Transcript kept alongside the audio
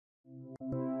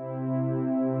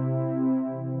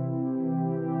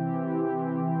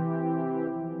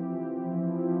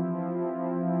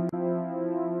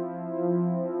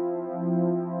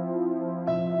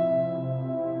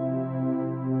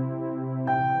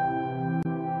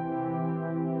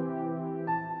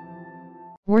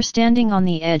We're standing on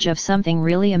the edge of something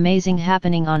really amazing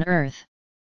happening on Earth.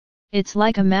 It's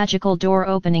like a magical door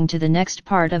opening to the next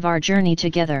part of our journey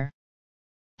together.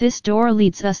 This door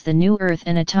leads us the new Earth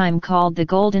in a time called the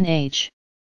Golden Age.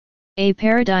 A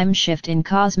paradigm shift in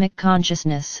cosmic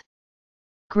consciousness.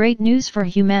 Great news for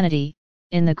humanity,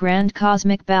 in the grand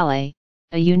cosmic ballet,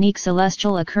 a unique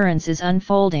celestial occurrence is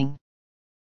unfolding.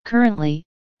 Currently,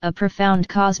 a profound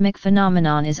cosmic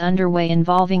phenomenon is underway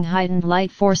involving heightened light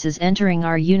forces entering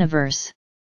our universe.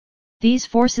 These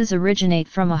forces originate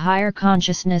from a higher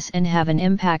consciousness and have an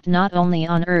impact not only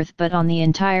on Earth but on the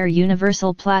entire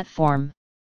universal platform.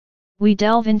 We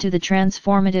delve into the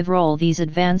transformative role these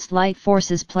advanced light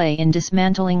forces play in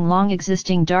dismantling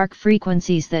long-existing dark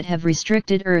frequencies that have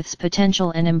restricted Earth's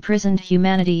potential and imprisoned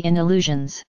humanity in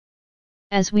illusions.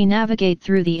 As we navigate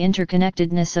through the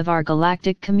interconnectedness of our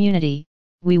galactic community,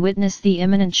 we witness the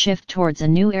imminent shift towards a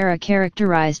new era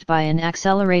characterized by an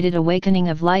accelerated awakening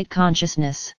of light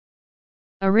consciousness.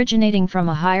 Originating from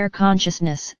a higher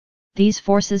consciousness, these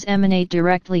forces emanate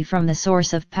directly from the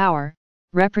source of power,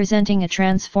 representing a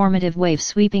transformative wave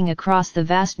sweeping across the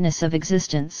vastness of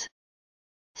existence.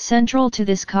 Central to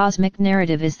this cosmic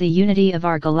narrative is the unity of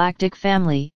our galactic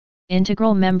family,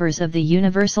 integral members of the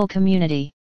universal community.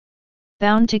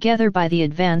 Bound together by the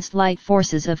advanced light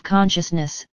forces of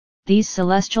consciousness, these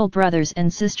celestial brothers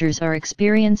and sisters are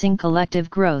experiencing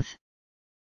collective growth.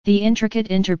 The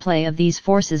intricate interplay of these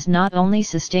forces not only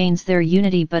sustains their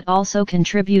unity but also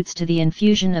contributes to the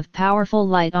infusion of powerful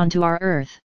light onto our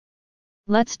Earth.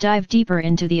 Let's dive deeper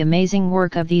into the amazing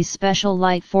work of these special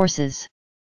light forces.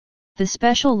 The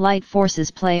special light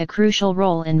forces play a crucial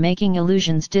role in making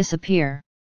illusions disappear.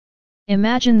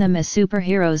 Imagine them as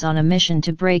superheroes on a mission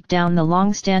to break down the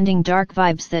long-standing dark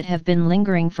vibes that have been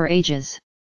lingering for ages.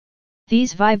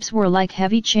 These vibes were like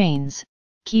heavy chains,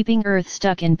 keeping Earth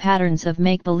stuck in patterns of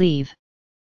make-believe.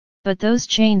 But those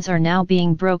chains are now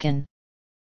being broken.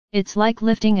 It's like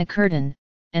lifting a curtain,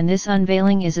 and this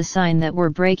unveiling is a sign that we're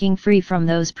breaking free from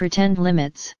those pretend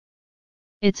limits.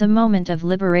 It's a moment of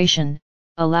liberation,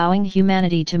 allowing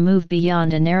humanity to move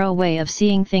beyond a narrow way of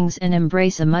seeing things and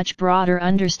embrace a much broader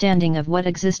understanding of what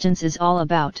existence is all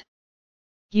about.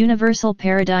 Universal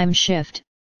paradigm shift.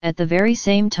 At the very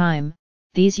same time,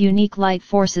 these unique light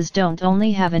forces don't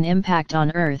only have an impact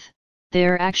on Earth,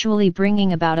 they're actually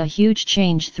bringing about a huge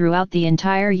change throughout the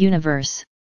entire universe.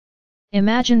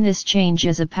 Imagine this change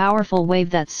as a powerful wave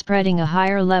that's spreading a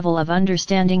higher level of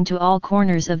understanding to all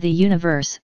corners of the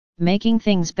universe, making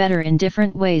things better in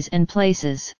different ways and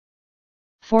places.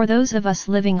 For those of us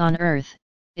living on Earth,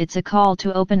 it's a call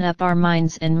to open up our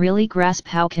minds and really grasp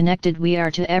how connected we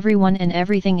are to everyone and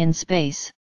everything in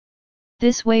space.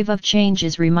 This wave of change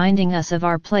is reminding us of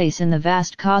our place in the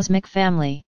vast cosmic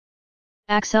family.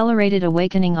 Accelerated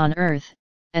awakening on Earth.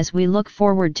 As we look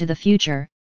forward to the future,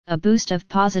 a boost of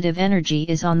positive energy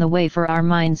is on the way for our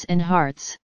minds and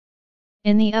hearts.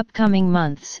 In the upcoming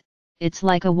months, it's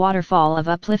like a waterfall of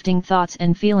uplifting thoughts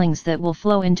and feelings that will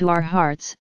flow into our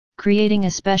hearts, creating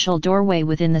a special doorway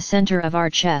within the center of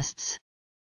our chests.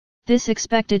 This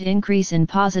expected increase in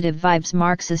positive vibes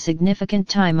marks a significant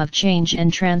time of change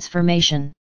and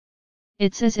transformation.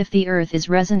 It's as if the Earth is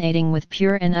resonating with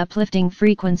pure and uplifting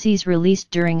frequencies released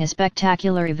during a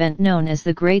spectacular event known as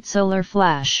the Great Solar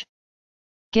Flash.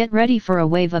 Get ready for a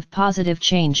wave of positive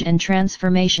change and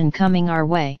transformation coming our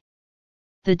way.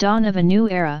 The dawn of a new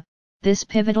era. This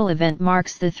pivotal event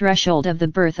marks the threshold of the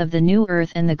birth of the new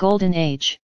Earth and the Golden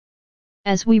Age.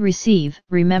 As we receive,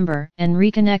 remember, and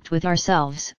reconnect with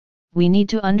ourselves, we need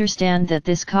to understand that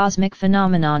this cosmic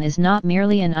phenomenon is not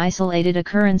merely an isolated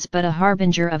occurrence but a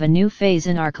harbinger of a new phase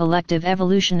in our collective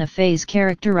evolution, a phase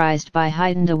characterized by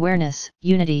heightened awareness,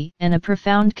 unity, and a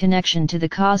profound connection to the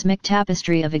cosmic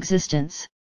tapestry of existence.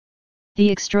 The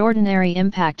extraordinary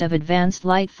impact of advanced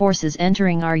light forces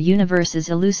entering our universe is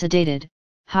elucidated,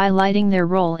 highlighting their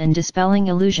role in dispelling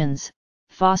illusions,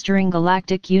 fostering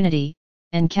galactic unity,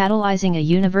 and catalyzing a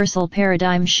universal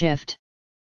paradigm shift.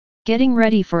 Getting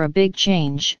ready for a big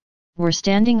change, we're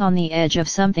standing on the edge of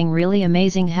something really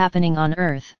amazing happening on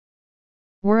Earth.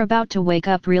 We're about to wake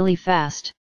up really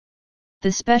fast.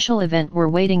 The special event we're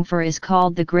waiting for is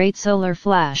called the Great Solar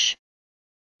Flash.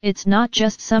 It's not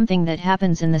just something that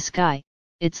happens in the sky,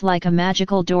 it's like a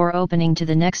magical door opening to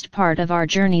the next part of our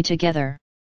journey together.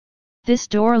 This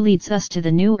door leads us to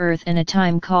the new Earth in a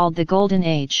time called the Golden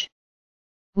Age.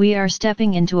 We are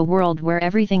stepping into a world where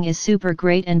everything is super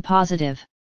great and positive.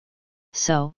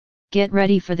 So, get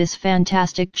ready for this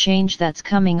fantastic change that's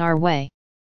coming our way.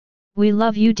 We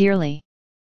love you dearly.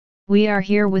 We are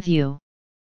here with you.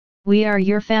 We are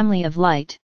your family of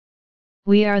light.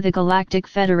 We are the Galactic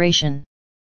Federation.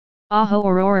 Aho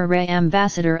Aurora Ray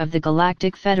Ambassador of the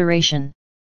Galactic Federation.